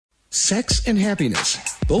Sex and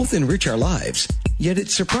happiness both enrich our lives, yet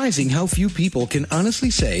it's surprising how few people can honestly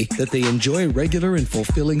say that they enjoy regular and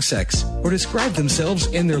fulfilling sex or describe themselves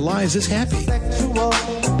and their lives as happy.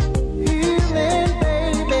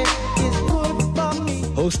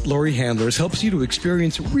 Host Laurie Handlers helps you to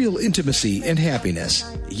experience real intimacy and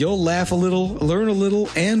happiness. You'll laugh a little, learn a little,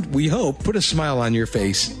 and, we hope, put a smile on your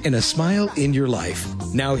face and a smile in your life.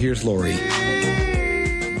 Now here's Laurie.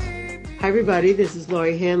 Hi, everybody. This is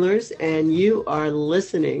Laurie Handlers, and you are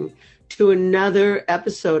listening to another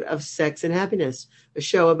episode of Sex and Happiness, a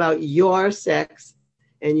show about your sex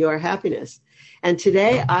and your happiness. And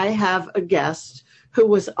today I have a guest who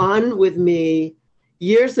was on with me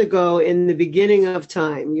years ago in the beginning of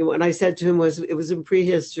time. What I said to him was, it was in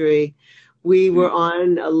prehistory. We were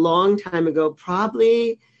on a long time ago,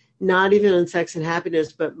 probably not even on Sex and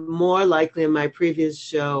Happiness, but more likely in my previous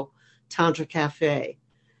show, Tantra Cafe.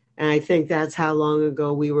 And I think that's how long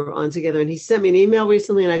ago we were on together. And he sent me an email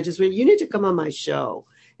recently, and I just went, you need to come on my show.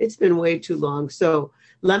 It's been way too long. So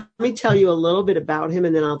let me tell you a little bit about him,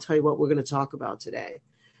 and then I'll tell you what we're going to talk about today.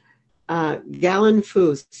 Galen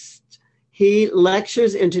Fuest. He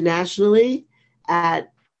lectures internationally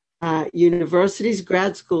at universities,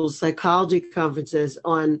 grad schools, psychology conferences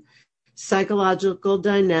on psychological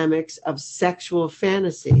dynamics of sexual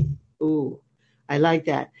fantasy. Ooh, I like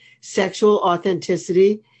that. Sexual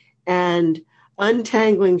authenticity and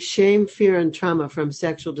untangling shame, fear, and trauma from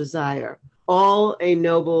sexual desire. All a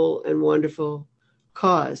noble and wonderful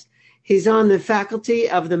cause. He's on the faculty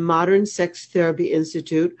of the Modern Sex Therapy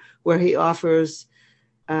Institute, where he offers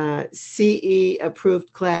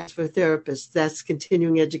CE-approved class for therapists. That's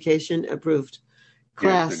continuing education approved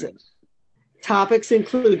classes. Yes, topics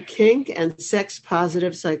include kink and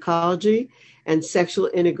sex-positive psychology and sexual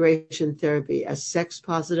integration therapy, a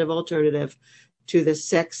sex-positive alternative to the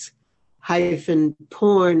sex-porn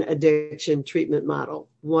addiction treatment model.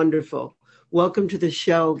 Wonderful. Welcome to the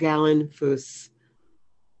show, Galen Fuest.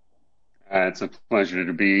 It's a pleasure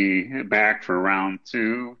to be back for round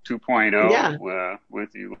 2.0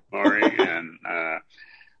 with you, Laurie. And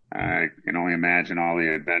I can only imagine all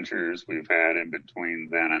the adventures we've had in between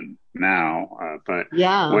then and now. But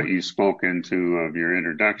what you spoke into of your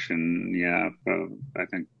introduction, I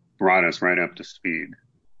think brought us right up to speed.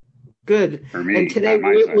 Good. For me, and today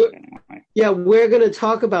we're going to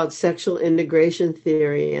talk about sexual integration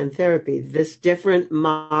theory and therapy, this different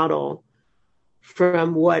model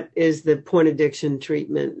from what is the porn addiction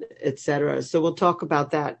treatment, et cetera. So we'll talk about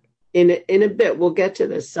that in a bit. We'll get to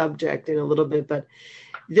this subject in a little bit, but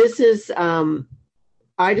this is,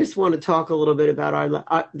 I just want to talk a little bit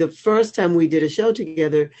about the first time we did a show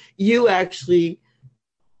together, you actually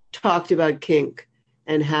talked about kink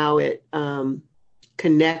and how it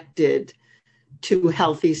connected to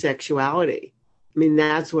healthy sexuality. I mean,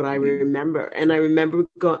 that's what I remember. And I remember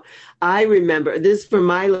this for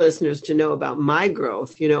my listeners to know about my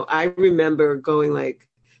growth. You know, I remember going like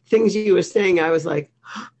things you were saying, I was like,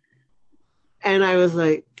 and I was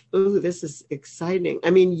like, ooh, this is exciting. I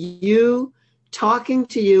mean, talking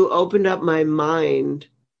to you opened up my mind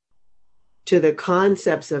to the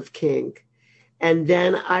concepts of kink. And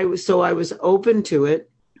then I was open to it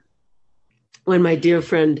when my dear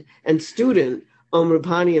friend and student, Om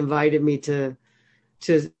Rupani, invited me to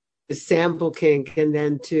sample kink and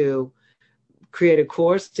then to create a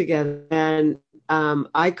course together. And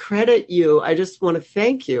I credit you. I just want to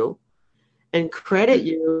thank you and credit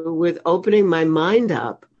you with opening my mind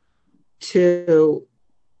up to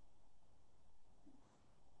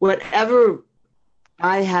whatever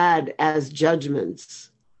I had as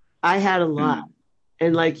judgments. I had a lot.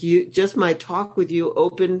 And like just my talk with you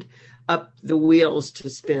opened up the wheels to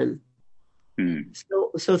spin.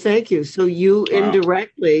 So thank you. So you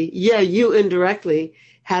indirectly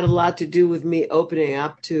had a lot to do with me opening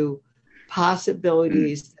up to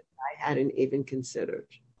possibilities that I hadn't even considered.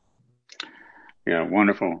 Yeah,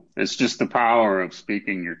 wonderful. It's just the power of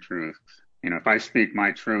speaking your truth. You know, if I speak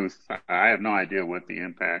my truth, I have no idea what the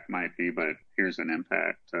impact might be, but here's an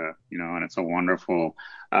impact, and it's a wonderful,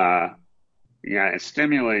 it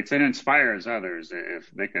stimulates and inspires others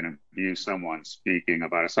if they can view someone speaking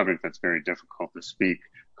about a subject that's very difficult to speak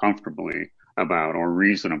comfortably about or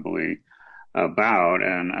reasonably about.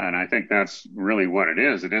 And I think that's really what it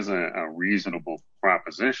is. It is a reasonable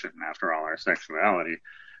proposition, after all, our sexuality,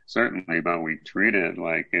 certainly, but we treat it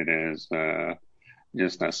like it is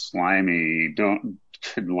just a slimy,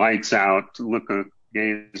 lights out,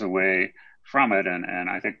 gaze away from it.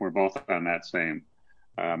 And I think we're both on that same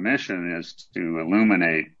mission, is to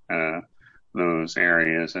illuminate those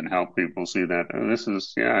areas and help people see that this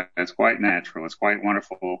is, it's quite natural, it's quite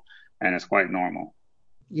wonderful, and it's quite normal.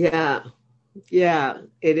 Yeah. Yeah,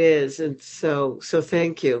 it is. And so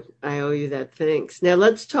thank you. I owe you that thanks. Now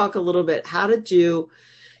let's talk a little bit. How did you,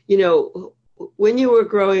 you know, when you were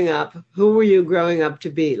growing up, who were you growing up to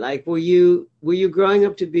be? Like, were you growing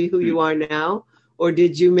up to be who you are now? Or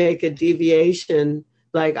did you make a deviation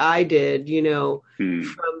like I did, Hmm.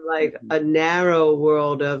 from like a narrow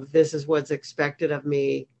world of this is what's expected of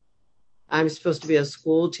me. I'm supposed to be a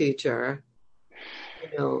school teacher,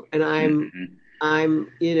 and Hmm.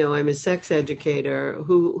 I'm a sex educator.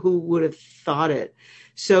 Who would have thought it?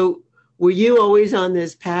 So were you always on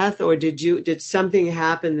this path, or did something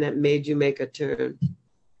happen that made you make a turn?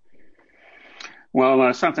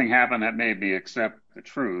 Well, something happened that made me accept the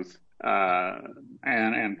truth,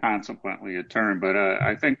 and consequently a turn. But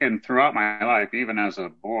I think throughout my life, even as a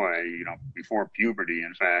boy, before puberty,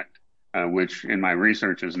 in fact, which in my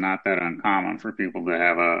research is not that uncommon for people to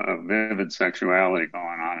have a vivid sexuality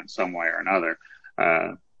going on in some way or another,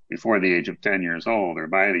 uh, before the age of 10 years old or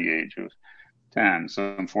by the age of 10.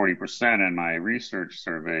 Some 40% in my research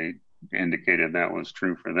survey indicated that was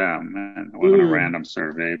true for them. And it wasn't a Mm, random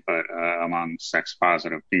survey, but among sex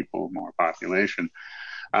positive people, more population.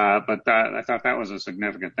 But I thought that was a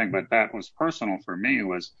significant thing. But that was personal for me.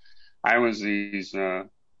 Was I was these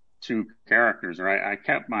two characters, or I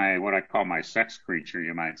kept what I call my sex creature,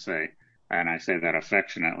 you might say, and I say that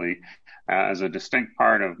affectionately, as a distinct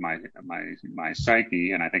part of my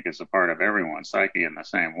psyche, and I think it's a part of everyone's psyche in the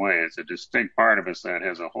same way. It's a distinct part of us that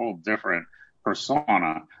has a whole different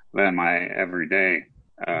persona than my everyday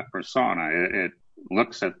persona. It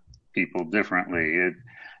looks at people differently. It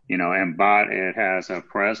has a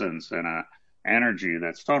presence and a energy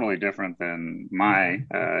that's totally different than my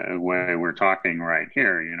way we're talking right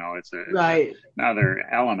here. It's right. another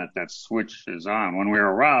element that switches on when we're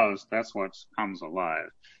aroused. That's what comes alive.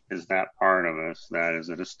 Is that part of us that is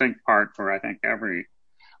a distinct part for I think every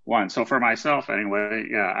one. So for myself, anyway,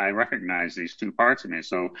 yeah, I recognize these two parts of me.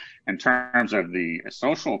 So in terms of the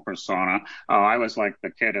social persona, oh, I was like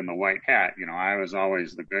the kid in the white hat. I was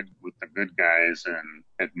always the good with the good guys and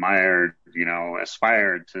admired,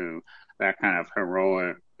 aspired to that kind of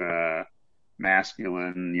heroic,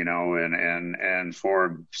 masculine, and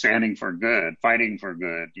for standing for good, fighting for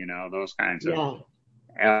good, those kinds of Yeah.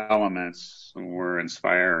 elements were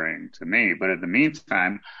inspiring to me. But in the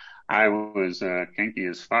meantime, I was kinky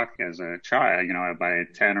as fuck as a child. By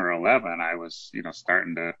 10 or 11, I was,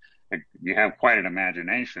 starting to, you have quite an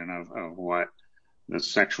imagination of what the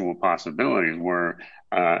sexual possibilities were,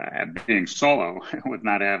 being solo with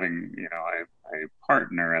not having, a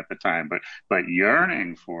partner at the time, but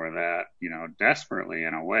yearning for that, desperately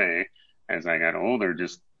in a way as I got older,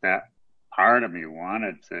 just that part of me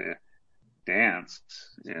wanted to dance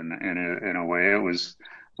in a way. It was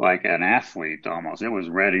like an athlete almost. It was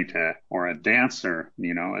ready to, or a dancer,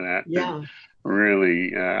 that could Yeah.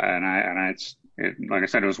 really, like I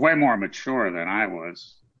said, it was way more mature than I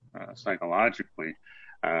was, psychologically,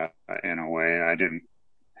 in a way. I didn't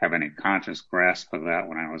have any conscious grasp of that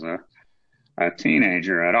when I was a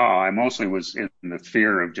teenager at all. I mostly was in the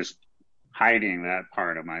fear of just hiding that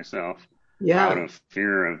part of myself out Yeah. of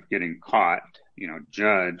fear of getting caught,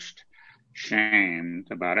 judged,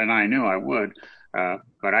 shamed about it. And I knew I would,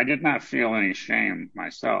 but I did not feel any shame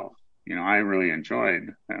myself. I really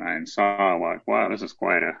enjoyed and I saw like, wow, this is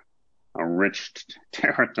quite a rich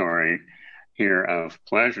territory here of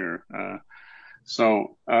pleasure.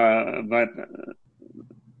 But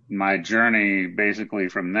my journey basically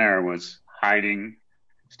from there was hiding,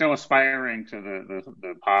 still aspiring to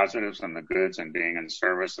the positives and the goods and being in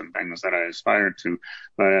service and things that I aspired to,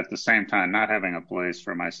 but at the same time, not having a place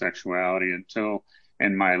for my sexuality until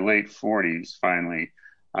in my late 40s, finally.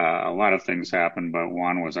 A lot of things happened, but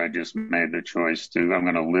one was I just made the choice I'm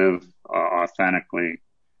going to live authentically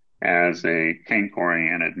as a kink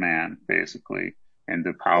oriented man, basically,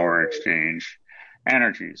 into power exchange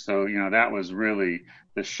energy. So, that was really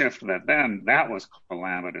the shift that was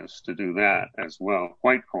calamitous to do that as well,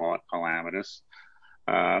 quite calamitous,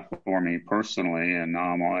 for me personally and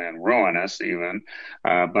ruinous even.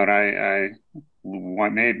 But I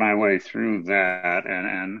made my way through that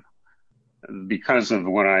and because of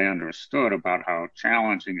what I understood about how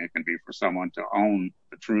challenging it can be for someone to own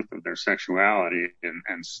the truth of their sexuality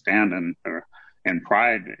and stand in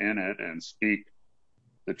pride in it and speak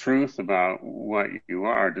the truth about what you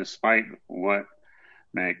are, despite what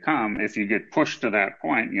may come. If you get pushed to that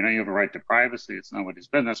point, you have a right to privacy. It's nobody's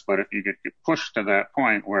business. But if you get pushed to that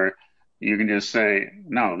point where you can just say,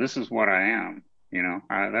 no, this is what I am,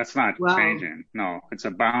 that's not Wow. changing. No, it's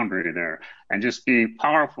a boundary there and just be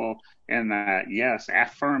powerful in that. Yes.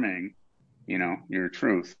 Affirming, your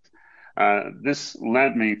truth. this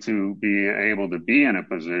led me to be able to be in a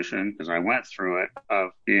position, because I went through it,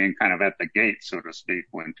 of being kind of at the gate, so to speak,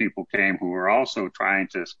 when people came who were also trying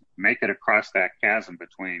to make it across that chasm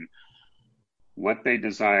between what they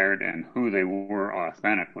desired and who they were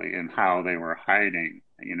authentically, and how they were hiding,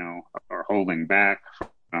 or holding back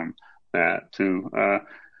from that, to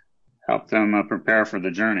help them prepare for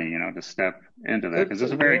the journey, to step into that, because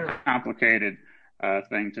it's a very complicated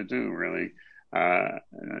thing to do, really.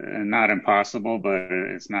 And not impossible, but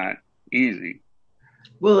it's not easy.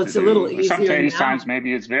 Well, it's a little easier Sometimes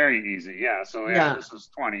maybe it's very easy. Yeah. So this was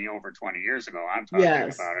over 20 years ago. I'm talking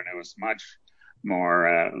about it. It was much more,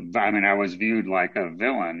 I was viewed like a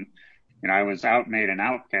villain. I was made an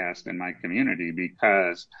outcast in my community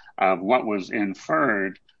because of what was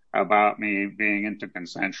inferred about me being into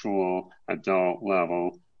consensual adult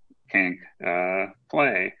level kink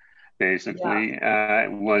play. Basically,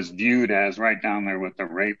 was viewed as right down there with the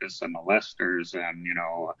rapists and molesters and,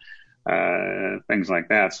 things like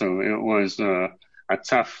that. So it was a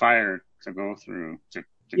tough fire to go through to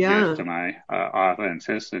get to my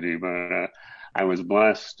authenticity. But I was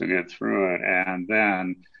blessed to get through it. And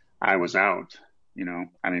then I was out,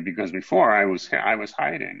 because before I was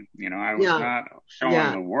hiding, I was not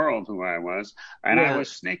showing the world who I was, and I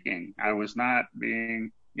was sneaking. I was not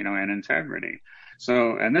being, in integrity.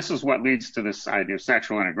 So, and this is what leads to this idea of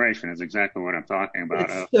sexual integration, is exactly what I'm talking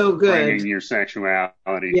about. It's so good. Bringing your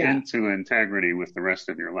sexuality into integrity with the rest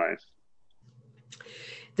of your life.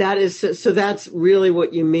 That is, so that's really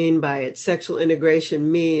what you mean by it. Sexual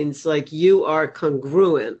integration means like you are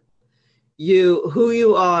congruent. Who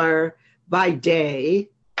you are by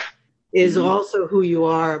day is also who you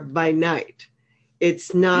are by night.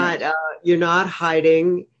 It's not, you're not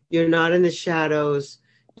hiding. You're not in the shadows.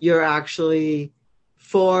 You're actually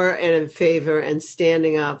for and in favor and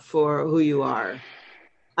standing up for who you are.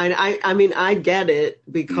 And I get it,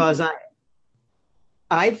 because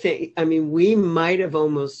I think, we might have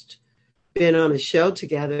almost been on a show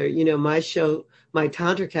together. My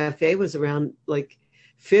Tantra Cafe was around like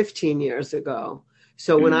 15 years ago.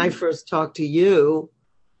 So when I first talked to you,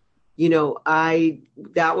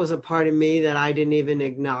 that was a part of me that I didn't even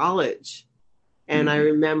acknowledge. And I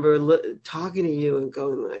remember talking to you and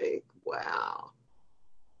going like, wow.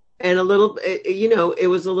 And it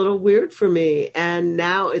was a little weird for me. And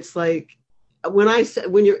now it's like,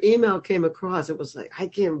 when your email came across, it was like, I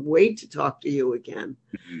can't wait to talk to you again.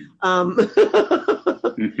 But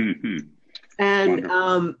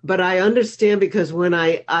I understand, because when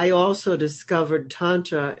I also discovered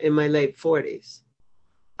Tantra in my late 40s.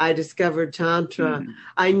 I discovered Tantra.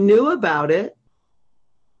 I knew about it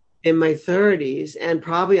in my 30s, and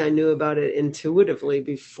probably I knew about it intuitively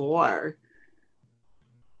before.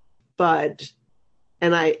 And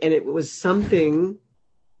it was something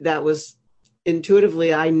that was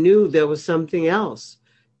intuitively, I knew there was something else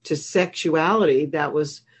to sexuality that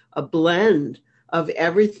was a blend of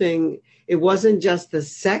everything. It wasn't just the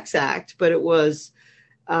sex act, but it was,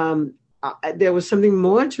 there was something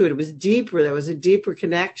more to it. It was deeper. There was a deeper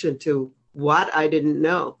connection to what I didn't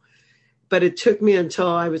know. But it took me until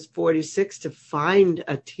I was 46 to find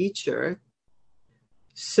a teacher.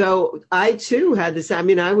 So I too had this.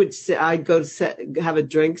 I'd go to have a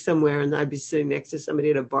drink somewhere, and I'd be sitting next to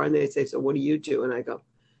somebody at a bar, and they'd say, "So what do you do?" And I go,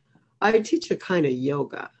 "I teach a kind of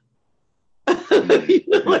yoga." I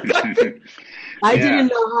didn't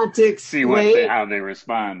know how to explain. See how they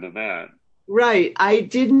respond to that. Right. I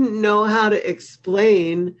didn't know how to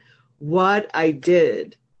explain what I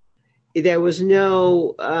did. There was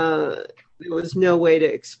no way to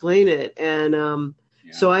explain it. And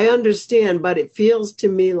so I understand, but it feels to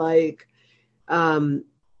me like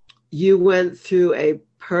you went through a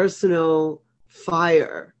personal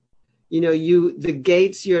fire. The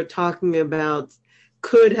gates you're talking about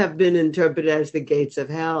could have been interpreted as the gates of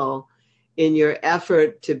hell in your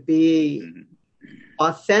effort to be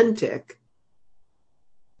authentic,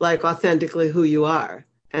 like authentically who you are,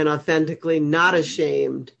 and authentically not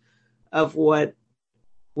ashamed of what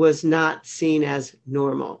was not seen as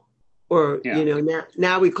normal, or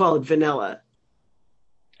now we call it vanilla.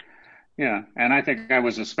 Yeah, and I think I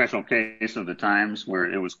was a special case of the times where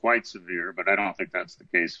it was quite severe, but I don't think that's the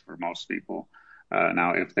case for most people.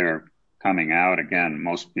 Now, if they're coming out, again,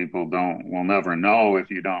 most people will never know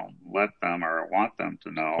if you don't let them or want them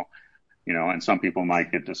to know, and some people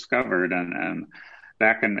might get discovered, and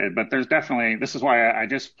that can, but there's definitely, this is why I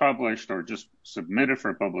just published or just submitted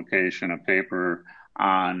for publication a paper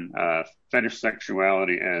on fetish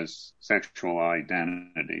sexuality as sexual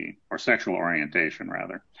identity, or sexual orientation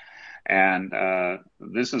rather. And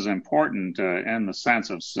this is important in the sense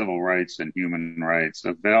of civil rights and human rights,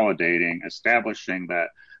 of validating, establishing that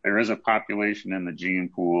there is a population in the gene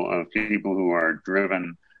pool of people who are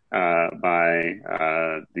driven by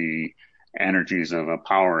the energies of a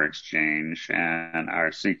power exchange and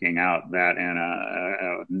are seeking out that in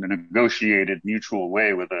a negotiated mutual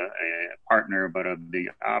way with a partner, but of the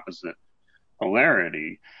opposite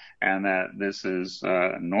polarity, and that this is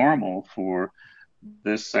normal for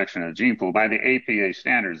this section of the gene pool by the APA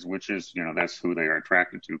standards, which is, that's who they are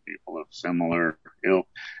attracted to, people of similar ilk.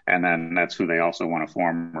 And then that's who they also want to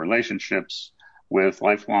form relationships with,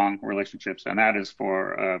 lifelong relationships. And that is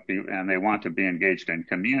for, and they want to be engaged in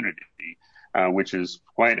community, which is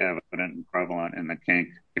quite evident and prevalent in the kink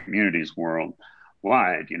communities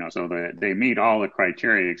worldwide, so they meet all the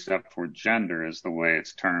criteria except for gender, is the way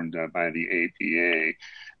it's termed by the APA.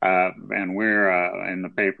 And we're in the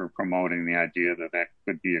paper promoting the idea that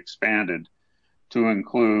could be expanded to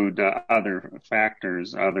include other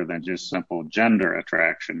factors other than just simple gender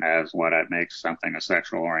attraction as what makes something a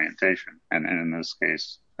sexual orientation. And in this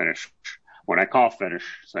case, fetish, what I call fetish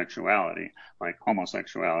sexuality. Like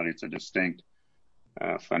homosexuality, it's a distinct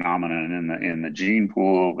phenomenon in the gene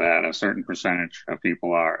pool that a certain percentage of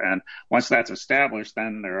people are. And once that's established,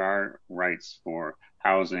 then there are rights for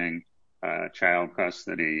housing, child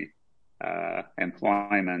custody,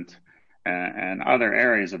 employment, and other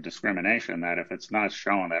areas of discrimination that if it's not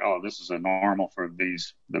shown that, this is a normal for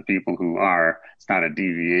the people who are, it's not a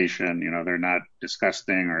deviation, they're not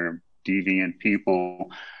disgusting or deviant people,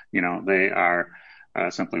 they are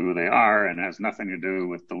simply who they are and has nothing to do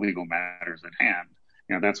with the legal matters at hand.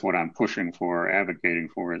 That's what I'm pushing for, advocating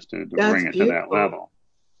for, is to bring it to that level.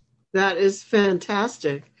 That is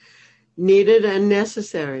fantastic. Needed and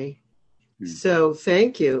necessary. So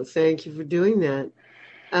thank you. Thank you for doing that.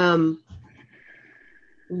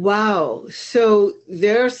 Wow. So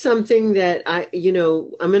there's something that I'm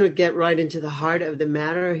going to get right into the heart of the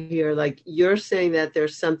matter here. Like, you're saying that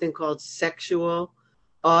there's something called sexual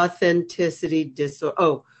authenticity disorder.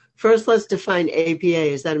 Oh, first let's define APA.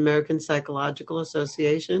 Is that American Psychological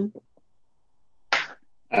Association?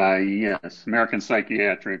 Yes, American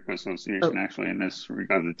Psychiatric Association, actually, in this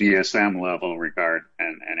regard, the DSM level regard,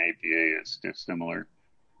 and APA is similar.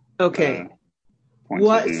 Okay.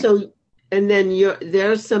 And then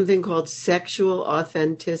there's something called sexual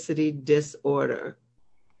authenticity disorder.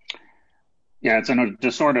 Yeah, it's a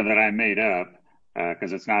disorder that I made up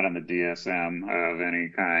because it's not in the DSM of any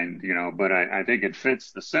kind, but I think it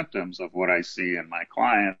fits the symptoms of what I see in my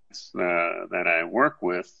clients that I work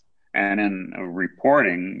with. And in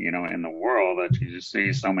reporting, in the world, that you just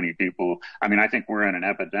see so many people. I mean, I think we're in an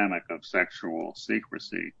epidemic of sexual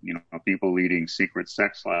secrecy, people leading secret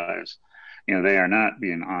sex lives. They are not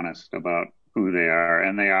being honest about who they are,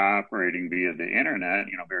 and they are operating via the internet,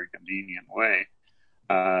 very convenient way,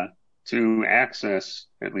 to access,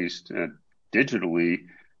 at least digitally,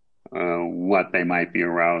 what they might be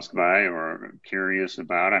aroused by or curious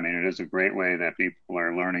about. I mean, it is a great way that people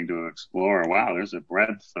are learning to explore. Wow, there's a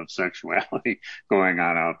breadth of sexuality going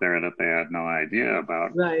on out there that they had no idea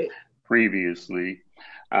about previously.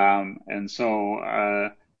 And so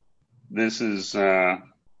this is, I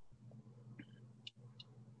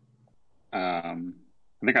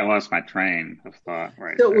think I lost my train of thought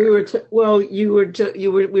right so there. We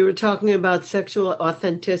were talking about sexual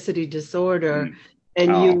authenticity disorder.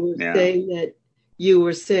 And you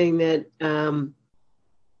were saying that.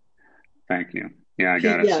 Thank you. Yeah, I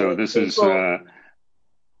got it. So this is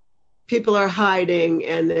people are hiding,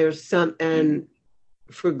 and there's and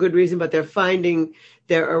for good reason, but they're finding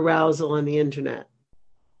their arousal on the internet.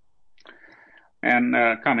 And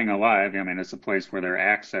coming alive, I mean, it's a place where they're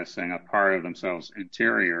accessing a part of themselves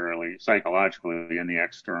interiorly, psychologically, in the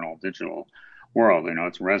external digital world.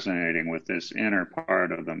 It's resonating with this inner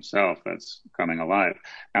part of themselves that's coming alive.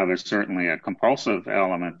 Now, there's certainly a compulsive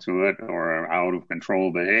element to it, or an out of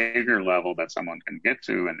control behavior level that someone can get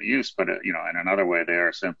to in the use, but in another way, they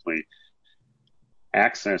are simply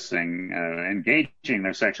accessing, engaging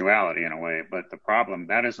their sexuality in a way. But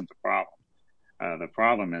that isn't the problem. The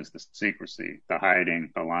problem is the secrecy, the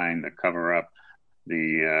hiding, the lying, the cover up,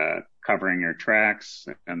 the covering your tracks,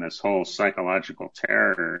 and this whole psychological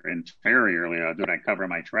terror interiorly. Did I cover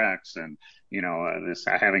my tracks? And this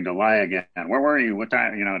having to lie again. Where were you? What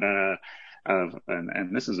time?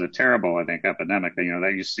 And this is a terrible, I think, epidemic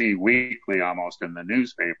that you see weekly almost in the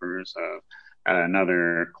newspapers of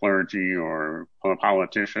another clergy or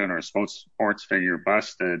politician or sports figure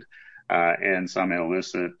busted in some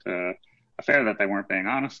illicit affair that they weren't being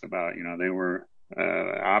honest about. They were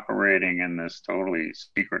operating in this totally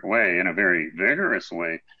secret way, in a very vigorous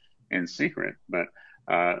way, in secret. But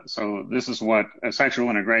so this is what a sexual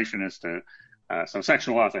integration is so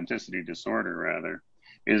sexual authenticity disorder, rather,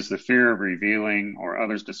 is the fear of revealing or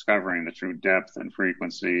others discovering the true depth and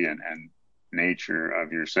frequency and nature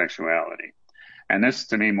of your sexuality. And this,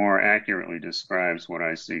 to me, more accurately describes what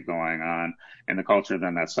I see going on in the culture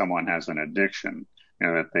than that someone has an addiction,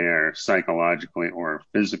 that they are psychologically or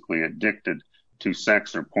physically addicted to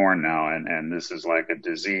sex or porn now, and this is like a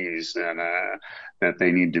disease, and that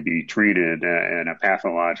they need to be treated in a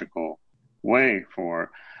pathological way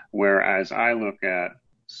for. Whereas I look at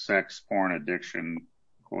sex porn addiction,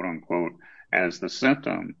 quote unquote, as the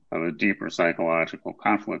symptom of a deeper psychological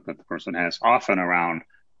conflict that the person has, often around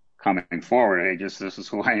coming forward. Hey, this is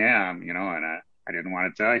who I am, and I didn't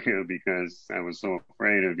want to tell you because I was so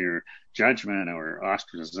afraid of your judgment or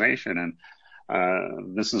ostracization.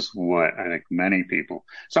 And this is what I think many people.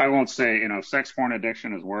 So I won't say, if sex porn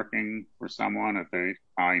addiction is working for someone, if they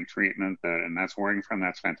find treatment and that's working for them,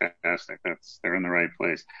 that's fantastic. They're in the right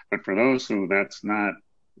place. But for those who that's not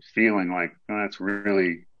feeling like that's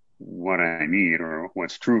really what I need or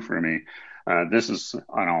what's true for me, this is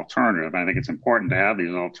an alternative. I think it's important to have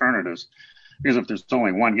these alternatives, because if there's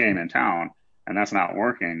only one game in town and that's not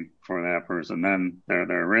working for that person, then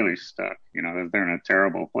they're really stuck. They're in a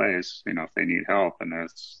terrible place, if they need help, and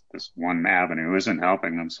there's this one avenue isn't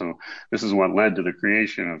helping them. So this is what led to the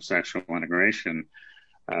creation of sexual integration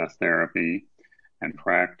therapy and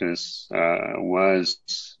practice, was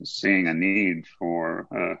seeing a need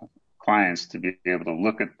for clients to be able to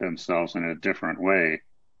look at themselves in a different way.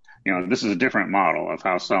 This is a different model of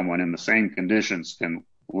how someone in the same conditions can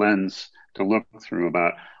lens to look through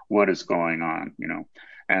about what is going on,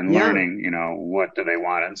 and learning, what do they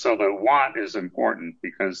want. And so the want is important,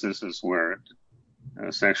 because this is where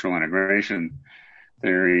sexual integration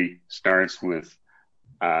theory starts with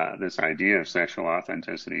this idea of sexual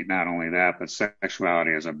authenticity. Not only that, but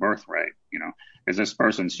sexuality as a birthright, is this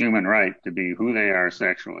person's human right to be who they are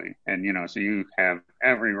sexually. And, so you have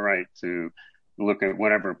every right to look at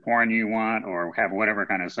whatever porn you want or have whatever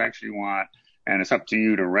kind of sex you want. And it's up to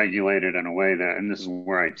you to regulate it in a way that, and this is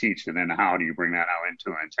where I teach, and then how do you bring that out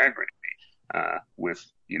into integrity with,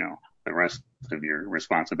 the rest of your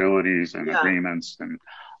responsibilities and agreements and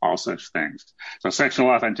all such things. So sexual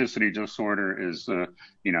authenticity disorder is,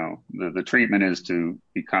 the treatment is to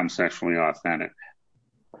become sexually authentic.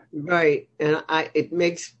 Right. And it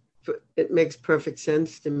makes perfect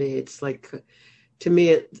sense to me. It's like, to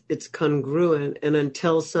me, it's congruent. And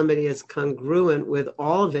until somebody is congruent with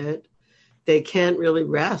all of it, they can't really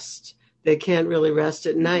rest. They can't really rest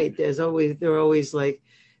at night. They're always like,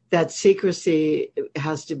 that secrecy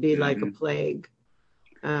has to be like a plague.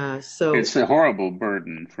 So it's a horrible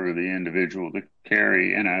burden for the individual to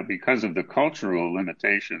carry, and because of the cultural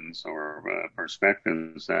limitations or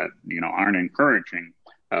perspectives that aren't encouraging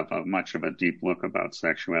of much of a deep look about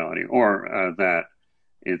sexuality, or that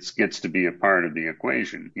it gets to be a part of the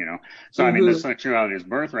equation. So I mean, the sexuality is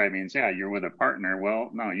birthright means you're with a partner.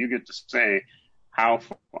 Well, no, you get to say how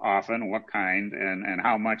often, what kind, and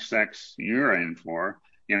how much sex you're in for.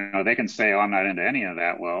 They can say, I'm not into any of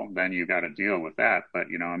that. Well, then you got to deal with that. But,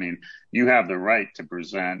 you have the right to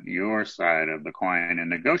present your side of the coin and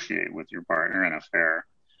negotiate with your partner in a fair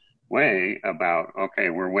way about, okay,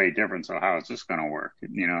 we're way different. So how is this going to work?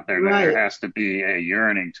 There has to be a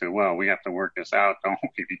yearning to, well, we have to work this out, don't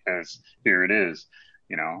we? Because here it is,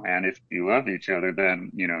 and if you love each other, then,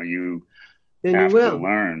 you have to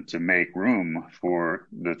learn to make room for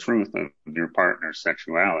the truth of your partner's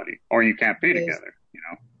sexuality, or you can't be together.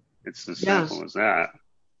 It's as simple as that.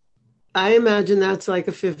 I imagine that's like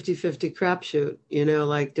a 50-50 crapshoot,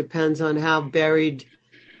 like depends on how buried.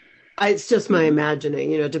 It's just my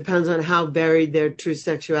imagining, depends on how buried their true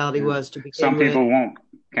sexuality was to begin with. Some people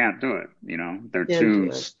can't do it, they're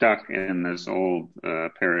too stuck in this old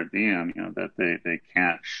paradigm, that they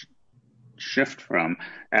can't shift from,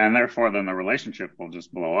 and therefore then the relationship will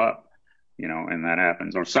just blow up. And that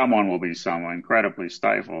happens. Or someone will be so incredibly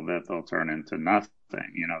stifled that they'll turn into nothing,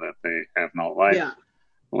 that they have no life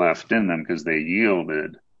left in them because they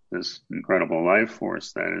yielded this incredible life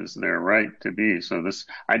force that is their right to be. So this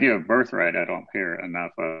idea of birthright, I don't hear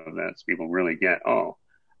enough of that. So people really get,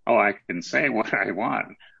 I can say what I want.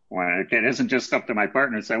 When it isn't just up to my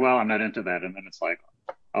partner to say, well, I'm not into that. And then it's like,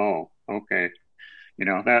 oh, okay.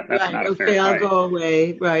 That's not a fair fight. I'll go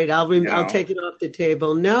away. Right. I'll take it off the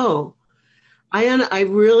table. No. I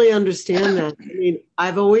really understand that. I mean,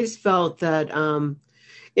 I've always felt that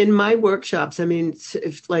in my workshops, I mean,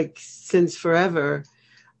 since forever,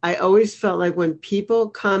 I always felt like when people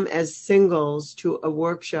come as singles to a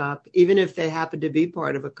workshop, even if they happen to be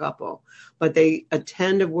part of a couple, but they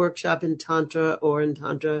attend a workshop in Tantra or in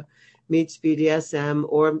Tantra meets BDSM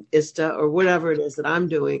or ISTA or whatever it is that I'm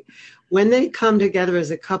doing, when they come together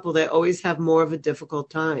as a couple, they always have more of a difficult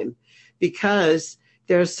time because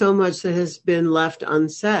there's so much that has been left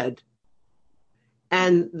unsaid.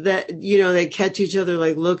 And that, you know, they catch each other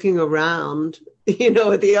like looking around, you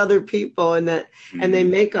know, at the other people and that, and they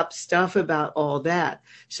make up stuff about all that.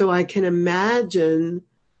 So I can imagine.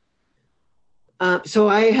 So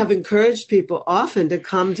I have encouraged people often to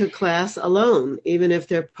come to class alone, even if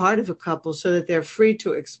they're part of a couple, so that they're free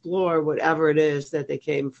to explore whatever it is that they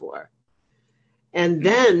came for. And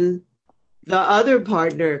then the other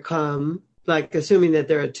partner come, like assuming that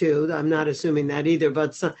there are two, I'm not assuming that either,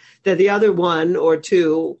 but that the other one or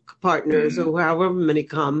two partners or however many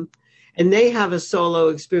come, and they have a solo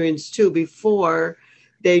experience too before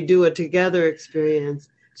they do a together experience.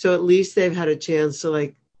 So at least they've had a chance to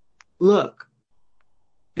like, look,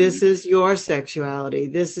 this is your sexuality.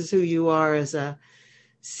 This is who you are as a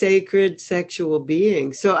sacred sexual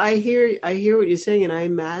being. So I hear what you're saying, and I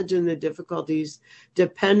imagine the difficulties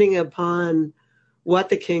depending upon what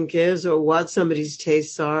the kink is or what somebody's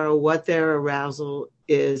tastes are or what their arousal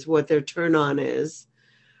is, what their turn on is.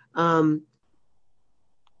 It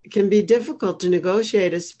can be difficult to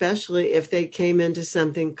negotiate, especially if they came into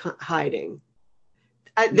something hiding.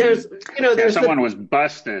 There's if someone was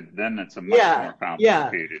busted, then it's a much more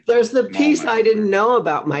complicated. Yeah. There's the piece I didn't know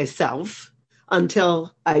about myself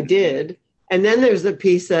until I did. And then there's the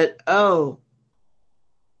piece that, oh,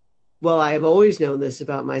 well, I've always known this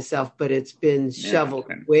about myself, but it's been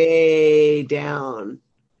shoveled way down.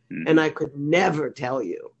 And I could never tell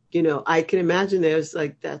you. You know, I can imagine there's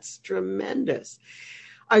like, that's tremendous.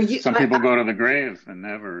 Some people go to the grave and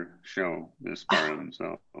never show this part of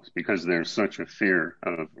themselves because there's such a fear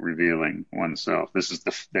of revealing oneself. This is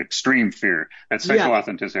the extreme fear. That sexual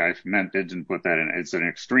authenticity, didn't put that in. It's an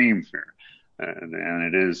extreme fear.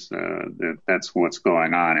 And it is, that's what's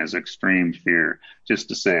going on is extreme fear. Just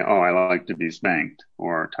to say, oh, I like to be spanked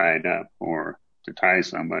or tied up or to tie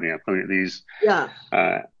somebody up. These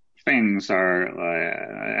things are,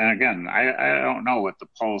 and again, I don't know what the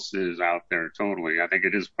pulse is out there totally. I think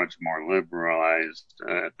it is much more liberalized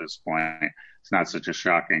at this point. It's not such a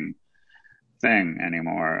shocking thing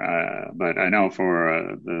anymore. But I know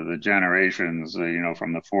for the generations,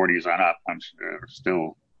 from the 40s on up, I'm sure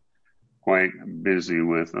still quite busy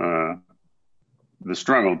with the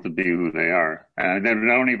struggle to be who they are. They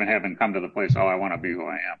don't even haven't come to the place, oh, I want to be who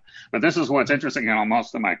I am. But this is what's interesting.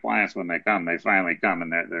 Most of my clients, when they finally come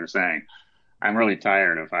and they're saying, I'm really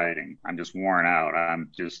tired of hiding. I'm just worn out.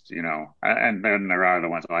 I'm just, and then there are the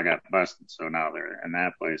ones, I got busted. So now they're in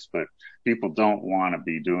that place. But people don't want to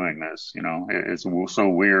be doing this. It's so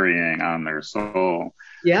wearying on their soul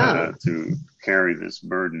to carry this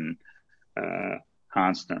burden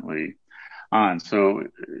constantly on. So,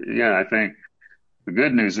 I think the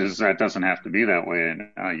good news is that doesn't have to be that way.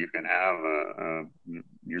 And you can have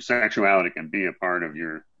your sexuality can be a part of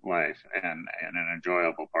your life and an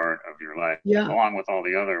enjoyable part of your life, along with all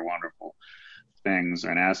the other wonderful things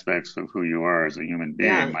and aspects of who you are as a human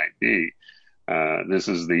being might be. This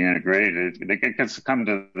is the integrated. It gets to come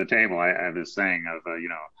to the table. I have this saying of,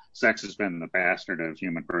 sex has been the bastard of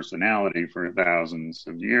human personality for thousands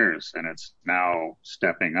of years, and it's now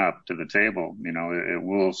stepping up to the table. It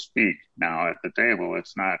will speak now at the table.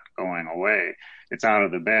 It's not going away. It's out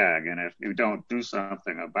of the bag. And if you don't do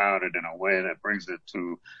something about it in a way that brings it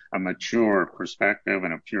to a mature perspective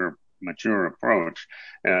and a mature approach,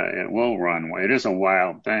 it will run away. It is a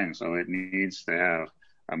wild thing, so it needs to have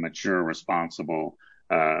a mature, responsible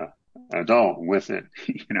adult with it,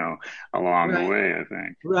 along the way, I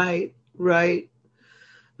think. Right.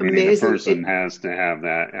 Amazing. The person has to have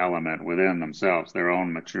that element within themselves, their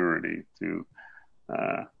own maturity to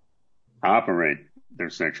operate their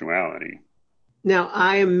sexuality. Now,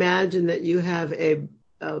 I imagine that you have a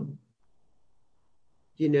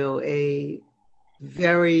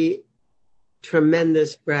very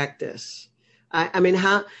tremendous practice. I mean,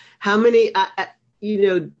 how many,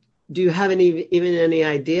 do you have even any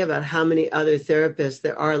idea about how many other therapists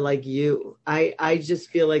there are like you? I just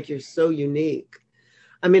feel like you're so unique.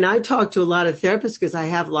 I mean, I talk to a lot of therapists because I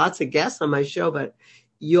have lots of guests on my show, but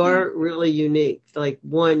you're really unique. Like,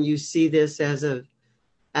 one, you see this as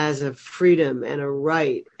a freedom and a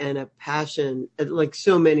right and a passion, like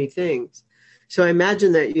so many things. So I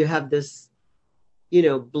imagine that you have this,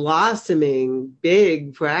 blossoming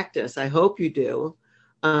big practice. I hope you do.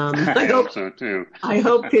 I hope so too. I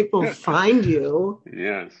hope people find you.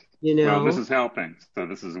 Yes. you Well, this know? is helping. So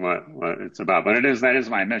this is what it's about. But that is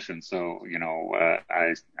my mission. So,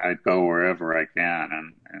 I go wherever I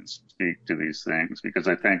can and speak to these things because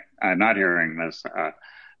I think I'm not hearing this,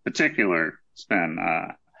 particular spin,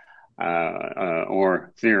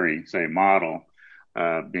 or theory, say model,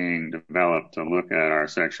 being developed to look at our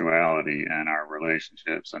sexuality and our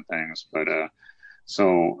relationships and things. But,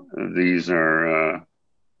 so these are,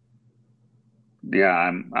 yeah,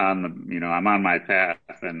 I'm on my path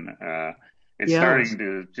and, it's Yeah, starting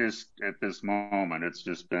to just at this moment, it's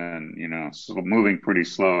just been, moving pretty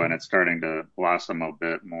slow and it's starting to blossom a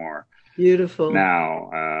bit more beautiful.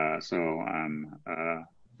 now.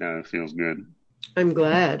 It feels good. I'm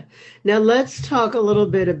glad. Now let's talk a little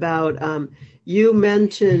bit about, you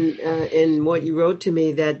mentioned in what you wrote to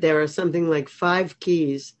me that there are something like 5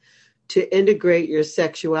 keys to integrate your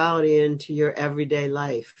sexuality into your everyday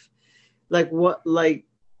life. Like what, like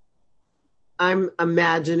I'm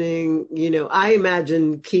imagining, I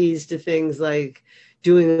imagine keys to things like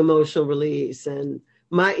doing emotional release and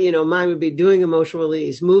mine would be doing emotional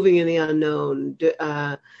release, moving in the unknown,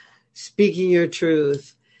 speaking your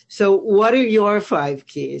truth. So what are your 5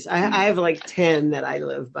 keys? I have like 10 that I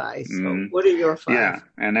live by. So Mm, what are your 5? yeah,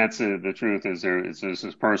 and that's the truth. This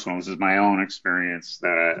is personal. This is my own experience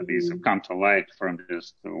that these have Mhm. come to light from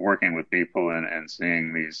just working with people and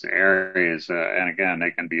seeing these areas. And again,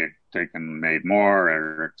 they can be made more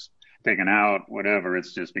or taken out, whatever.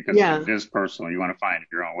 It's just because Yeah, it is personal. You want to find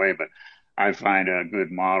your own way, but I find a good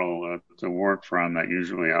model to work from that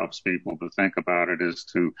usually helps people to think about it is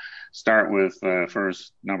to start with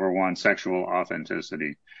first, number one, sexual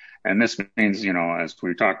authenticity. And this means, as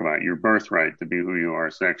we talk about your birthright to be who you are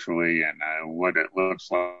sexually and what it looks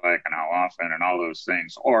like and how often and all those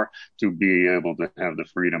things, or to be able to have the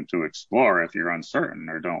freedom to explore if you're uncertain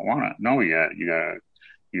or don't want to know yet.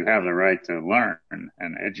 You have the right to learn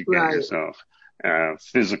and educate right. yourself,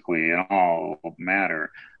 physically in all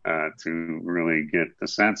matter, to really get the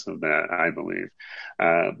sense of that, I believe.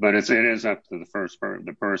 But it is up to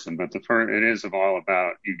the person, but it is all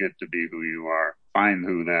about you get to be who you are, find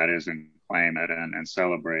who that is and claim it and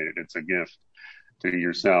celebrate it. It's a gift to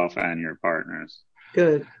yourself and your partners.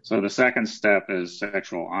 Good. So the second step is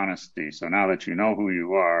sexual honesty. So now that you know who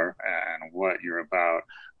you are and what you're about,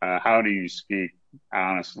 how do you speak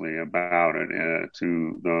honestly about it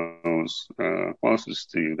to those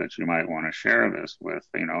closest to you that you might want to share this with?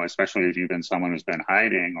 Especially if you've been someone who's been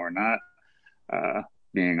hiding or not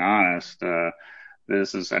being honest.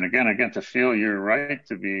 This is, and again, to feel your right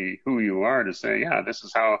to be who you are, to say, yeah, this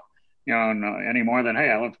is how, no, any more than, hey,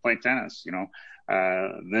 I love to play tennis,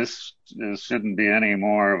 this shouldn't be any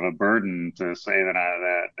more of a burden to say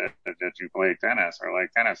that you play tennis or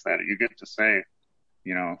like tennis, that you get to say,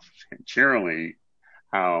 cheerily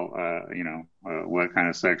how, what kind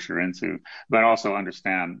of sex you're into, but also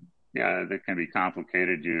understand, yeah, that can be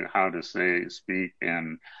complicated, how to speak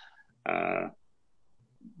and,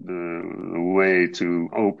 the way to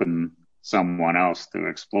open someone else to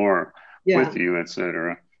explore Yeah. with you,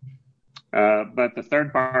 etc. But the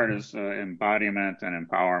third part is embodiment and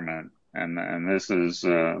empowerment, and this is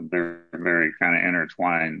they're very kind of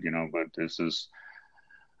intertwined, but this is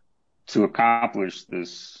to accomplish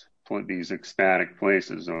these ecstatic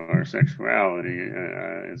places of our sexuality.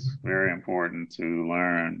 It's very important to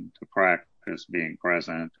learn to practice being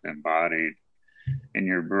present, embodied in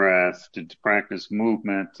your breath, to practice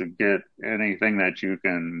movement, to get anything that you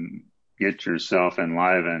can get yourself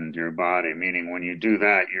enlivened, your body, meaning when you do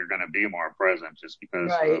that, you're going to be more present just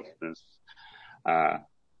because of Right. this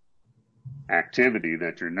activity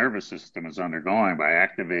that your nervous system is undergoing by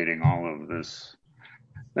activating all of this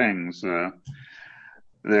things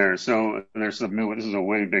there. So this is a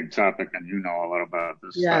way big topic, and you know a lot about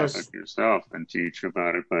this topic Yes. yourself and teach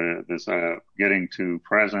about it, but this getting to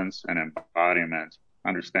presence and embodiment,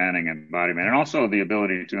 understanding embodiment, and also the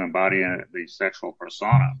ability to embody the sexual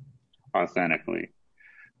persona authentically,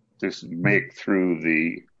 just make through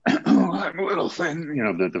the little thing,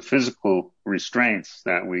 the physical restraints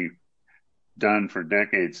that we've done for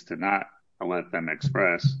decades to not let them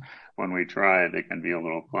express. When we try, they can be a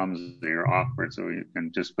little clumsy or awkward. So you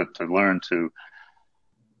can but to learn to,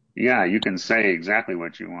 yeah, you can say exactly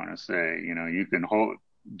what you want to say. You can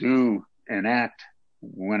do and act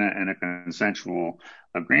when in a consensual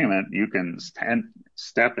agreement. You can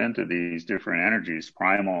step into these different energies,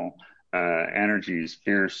 primal energies,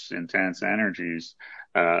 fierce, intense energies,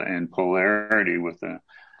 in polarity with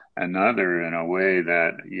another in a way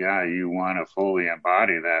that, yeah, you want to fully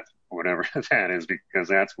embody that, whatever that is, because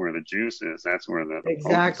that's where the juice is. That's where the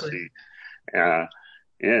Exactly. potency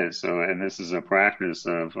is. So, and this is a practice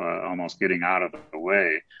of almost getting out of the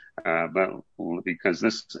way But because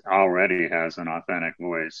this already has an authentic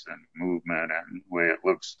voice and movement and way it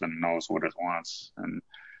looks and knows what it wants and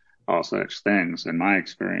all such things, in my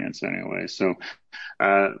experience anyway. So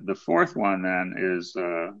the fourth one then is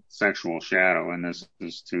sexual shadow, and this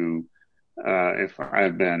is to if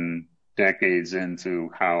I've been decades into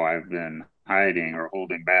how I've been hiding or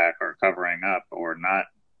holding back or covering up or not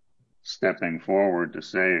stepping forward to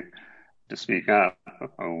speak up,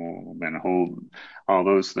 been hold all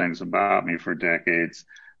those things about me for decades,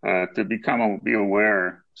 to be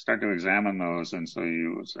aware, start to examine those, and so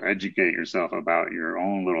you educate yourself about your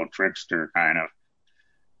own little trickster kind of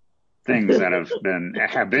things that have been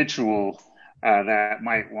habitual, that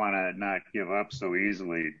might want to not give up so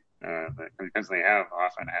easily, because they have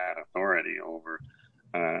often had authority over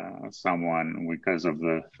someone because of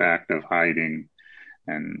the fact of hiding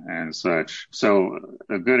and such. So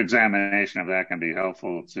a good examination of that can be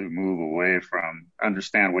helpful to move away from,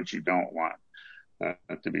 understand what you don't want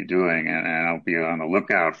to be doing, and I'll be on the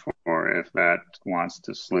lookout for if that wants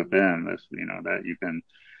to slip in, if you know that you can,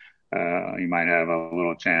 you might have a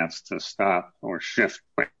little chance to stop or shift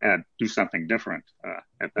and do something different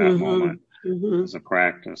at that moment. As a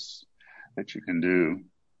practice that you can do.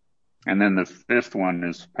 And then the fifth one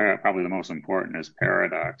is probably the most important, is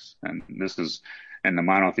paradox. And this is in the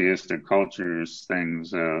monotheistic cultures,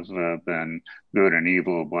 things have been good and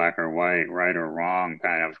evil, black or white, right or wrong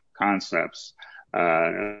kind of concepts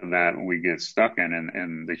that we get stuck in.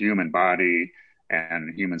 And the human body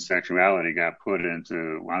and human sexuality got put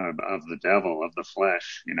into one of the devil, of the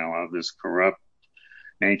flesh, you know, of this corrupt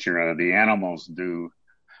nature. The animals do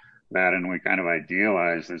that, and we kind of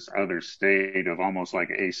idealize this other state of almost like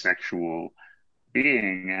asexual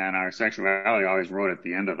being, and our sexuality always rode at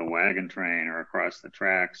the end of the wagon train or across the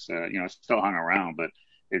tracks. It still hung around, but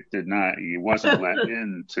it wasn't let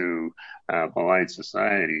into polite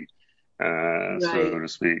society, right, so to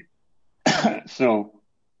speak. So,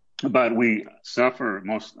 but we suffer,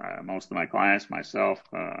 most of my clients, myself,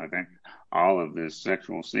 I think all of this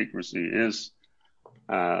sexual secrecy is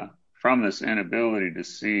from this inability to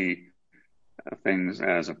see things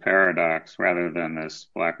as a paradox rather than this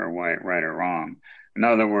black or white, right or wrong. In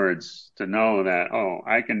other words, to know that,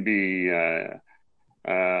 I can be a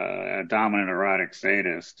dominant erotic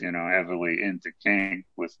sadist, heavily into kink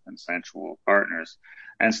with consensual partners,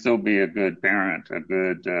 and still be a good parent, a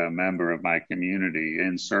good member of my community,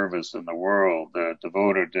 in service in the world,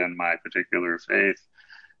 devoted in my particular faith,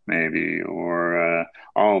 maybe, or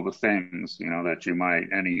all the things, that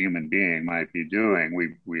any human being might be doing.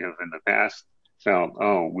 We have in the past felt,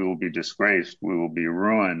 we will be disgraced, we will be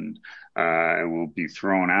ruined, I will be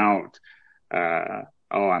thrown out,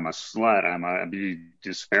 I'm a slut, I'm be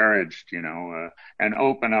disparaged, and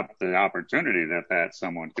open up the opportunity that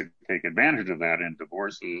someone could take advantage of that in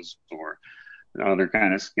divorces or other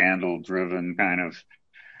kind of scandal-driven kind of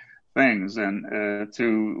things, and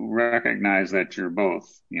to recognize that you're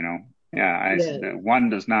both, one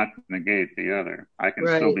does not negate the other. I can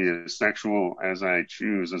still be as sexual as I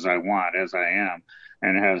choose, as I want, as I am,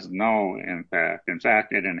 and it has no impact. In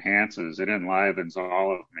fact, it enlivens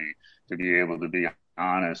all of me to be able to be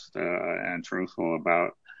honest and truthful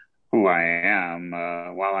about who I am.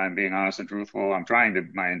 While I'm being honest and truthful,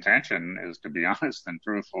 my intention is to be honest and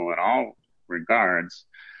truthful in all regards,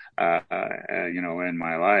 in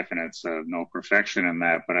my life, and it's no perfection in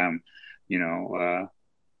that, but I'm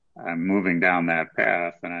moving down that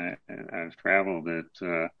path, and I've traveled it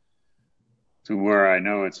to where I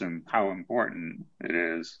know how important it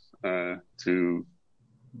is to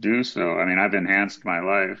do so. I mean, I've enhanced my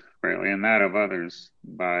life greatly, and that of others,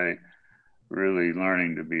 by really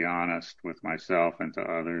learning to be honest with myself and to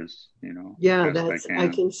others, Yeah, I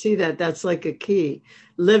can see that. That's like a key.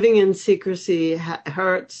 Living in secrecy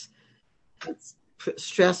hurts. It's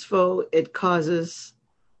stressful. It causes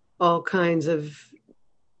all kinds of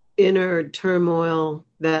inner turmoil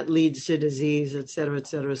that leads to disease, et cetera, et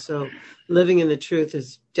cetera. So living in the truth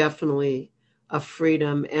is definitely a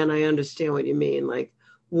freedom. And I understand what you mean. Like,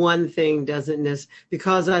 one thing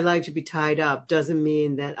because I like to be tied up doesn't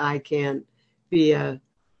mean that I can't be a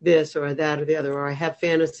this or that or the other, or I have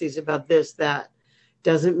fantasies about this, that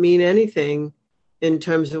doesn't mean anything in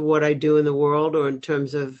terms of what I do in the world or in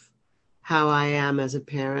terms of how I am as a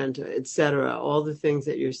parent, et cetera. All the things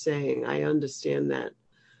that you're saying, I understand that.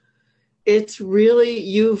 It's really,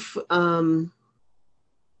 I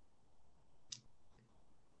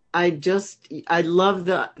love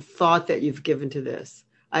the thought that you've given to this.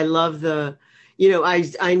 I love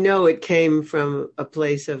I know it came from a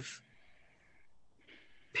place of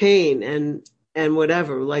pain and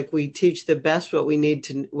whatever. Like, we teach the best what we need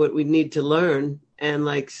to learn, And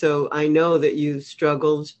like, so I know that you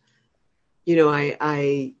struggled, you know,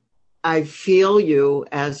 I feel you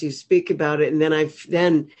as you speak about it. And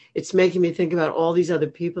then it's making me think about all these other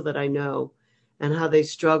people that I know and how they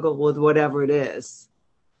struggle with whatever it is.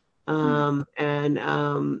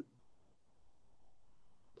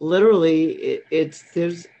 Literally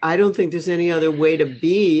I don't think there's any other way to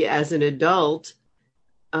be as an adult,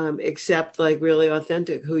 except like really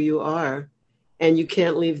authentic who you are. And you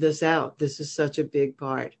can't leave this out. This is such a big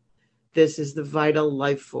part. This is the vital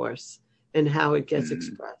life force and how it gets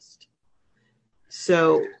expressed.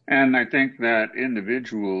 So, and I think that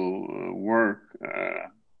individual work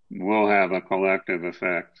will have a collective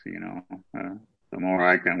effect. You know, the more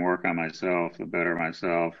I can work on myself, the better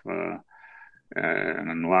myself.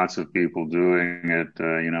 And lots of people doing it.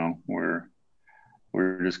 You know, we're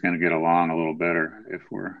just going to get along a little better if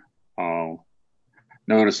we're all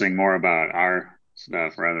noticing more about our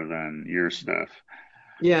stuff rather than your stuff.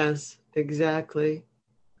 Yes, exactly.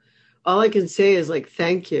 All I can say is like,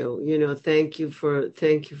 thank you, you know, thank you for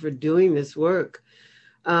doing this work.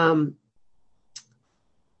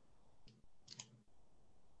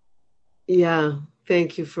 Yeah,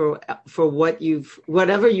 thank you for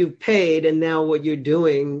whatever you've paid and now what you're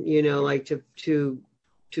doing, you know, like to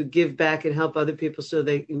give back and help other people so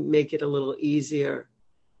they can make it a little easier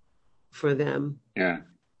for them. Yeah,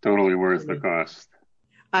 totally worth the cost.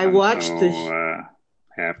 I'm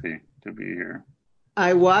happy to be here.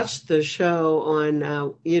 I watched the show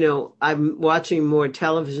on, you know, I'm watching more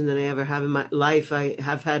television than I ever have in my life. I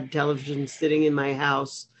have had television sitting in my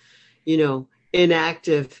house, you know,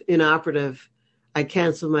 inoperative. I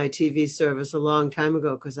canceled my TV service a long time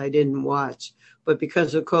ago because I didn't watch. But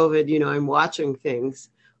because of COVID, you know, I'm watching things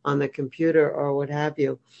on the computer or what have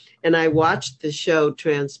you. And I watched the show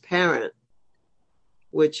Transparent,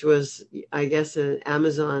 which was, I guess, an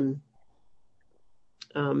Amazon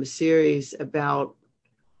series about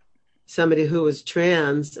somebody who was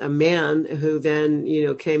trans, a man who then, you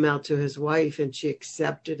know, came out to his wife and she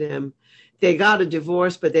accepted him. They got a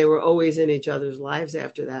divorce, but they were always in each other's lives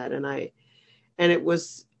after that. And it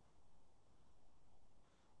was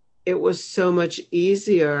so much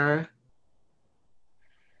easier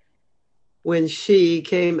when she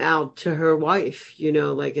came out to her wife, you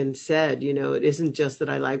know, like, and said, you know, it isn't just that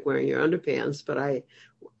I like wearing your underpants, but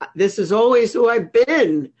this is always who I've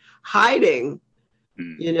been, hiding,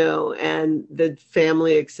 you know, and the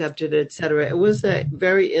family accepted it, et cetera. It was a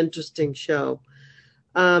very interesting show.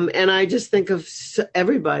 And I just think of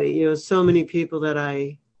everybody, you know, so many people that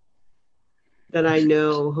I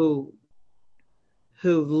know who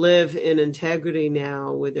live in integrity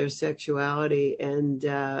now with their sexuality. And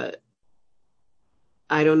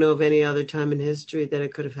I don't know of any other time in history that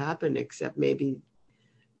it could have happened, except maybe,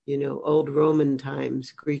 you know, old Roman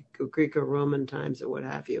times, Greek or Roman times or what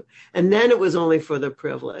have you. And then it was only for the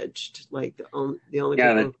privileged, like the only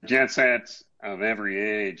people. The jet sets of every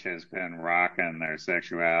age has been rocking their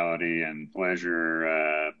sexuality and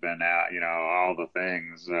pleasure, been out, you know, all the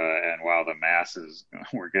things. And while the masses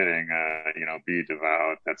were getting, you know, be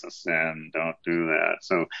devout, that's a sin, don't do that.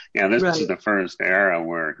 So, yeah, this is the first era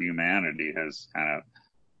where humanity has kind of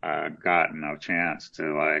gotten a chance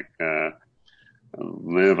to like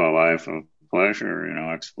live a life of pleasure, you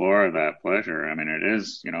know, explore that pleasure. I mean, it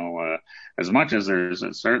is, you know, as much as there's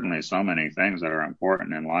certainly so many things that are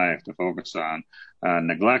important in life to focus on,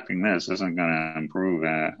 neglecting this isn't going to improve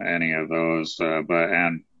any of those.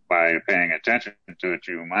 And by paying attention to it,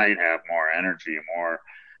 you might have more energy, more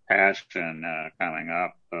passion coming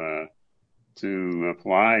up to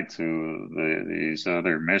apply to these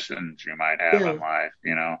other missions you might have in life,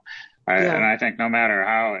 you know. And I think no matter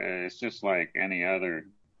how, it's just like any other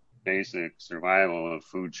basic survival of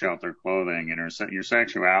food, shelter, clothing, you know, your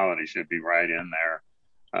sexuality should be right in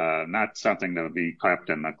there. Not something to be kept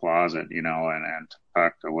in the closet, you know, and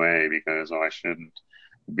tucked away because, I shouldn't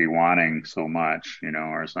be wanting so much, you know,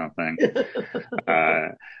 or something.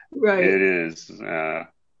 Right. It is, the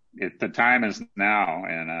time is now.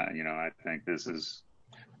 And, you know, I think this is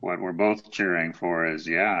what we're both cheering for is,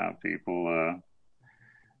 people,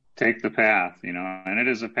 take the path, you know, and it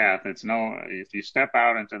is a path. It's if you step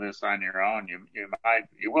out into this on your own, you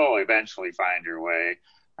will eventually find your way,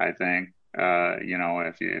 I think, you know,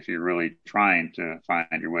 if you're really trying to find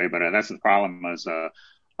your way. But that's the problem is,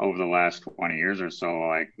 over the last 20 years or so,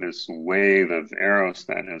 like this wave of Eros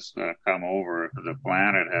that has come over the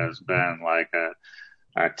planet has been like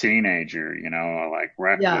a teenager, you know, like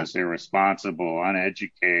reckless, irresponsible,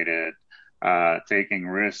 uneducated, taking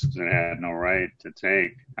risks that had no right to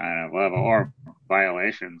take kind of level, or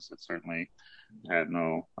violations that certainly had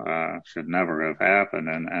should never have happened.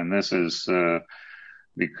 And this is,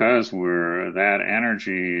 because that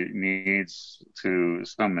energy needs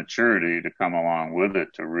some maturity to come along with it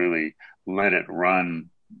to really let it run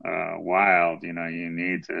wild. You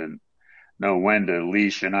need to know when to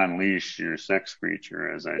leash and unleash your sex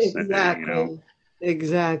creature, as I say.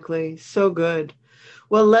 Exactly. So good.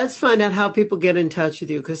 Well, let's find out how people get in touch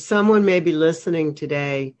with you, because someone may be listening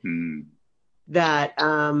today that,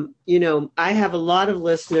 I have a lot of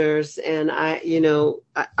listeners, and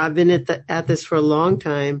I've been at this for a long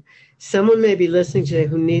time. Someone may be listening today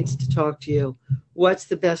who needs to talk to you. What's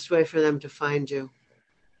the best way for them to find you?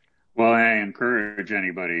 Well, I encourage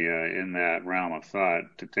anybody in that realm of thought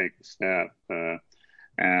to take the step,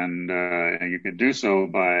 and you can do so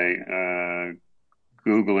by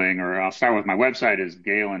Googling, or I'll start with my website is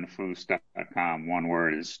GalenFoos.com. One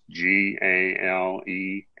word is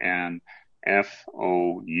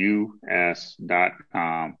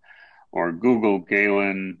GalenFous.com, or Google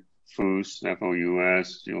Galen Foos,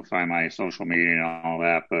 F-O-U-S. You'll find my social media and all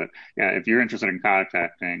that. But yeah, if you're interested in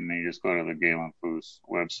contacting me, just go to the Galen Foos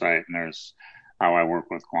website, and there's how I work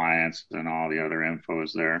with clients and all the other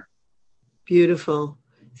infos there. Beautiful.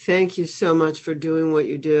 Thank you so much for doing what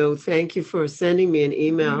you do. Thank you for sending me an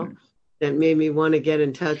email that made me want to get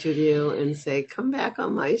in touch with you and say, come back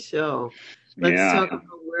on my show. Let's talk about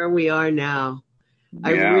where we are now.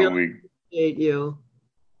 I really appreciate you.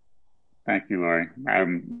 Thank you, Lori.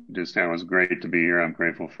 That was great to be here. I'm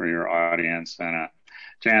grateful for your audience and a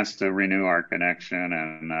chance to renew our connection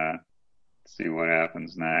and see what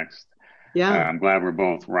happens next. Yeah. I'm glad we're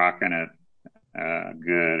both rocking it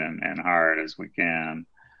good and hard as we can.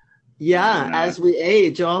 Yeah, as we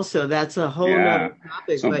age also. That's a whole other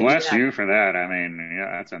topic. So bless you for that. I mean,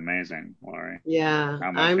 that's amazing, Lori. Yeah.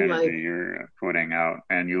 How much energy you're putting out.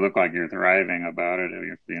 And you look like you're thriving about it.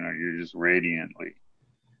 You're just radiantly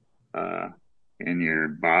in your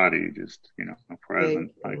body, just,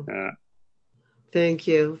 present like that. Thank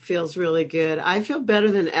you. Feels really good. I feel better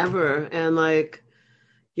than ever. And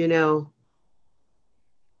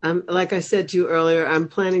I'm, like I said to you earlier, I'm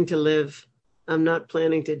planning to live. I'm not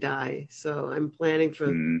planning to die. So I'm planning for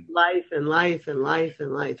life and life and life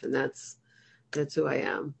and life. And that's who I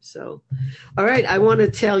am. So, all right. I want to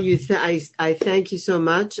tell you, I thank you so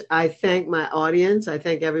much. I thank my audience. I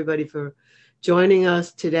thank everybody for joining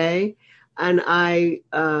us today. And I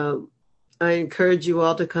encourage you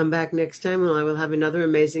all to come back next time, and I will have another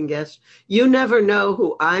amazing guest. You never know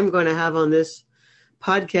who I'm going to have on this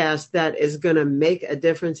podcast that is going to make a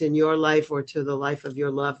difference in your life or to the life of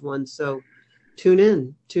your loved ones. So tune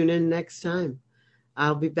in next time.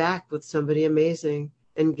 I'll be back with somebody amazing.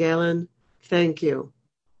 And Galen, thank you.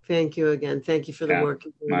 Thank you again. Thank you for the work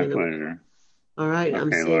you're doing. My pleasure. All right. Okay,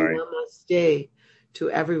 I'm saying Lori. Namaste to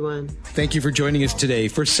everyone. Thank you for joining us today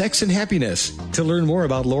for Sex and Happiness. To learn more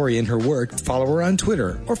about Lori and her work, follow her on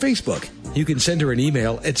Twitter or Facebook. You can send her an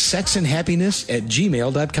email at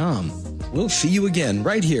sexandhappiness@gmail.com. We'll see you again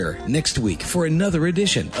right here next week for another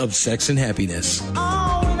edition of Sex and Happiness.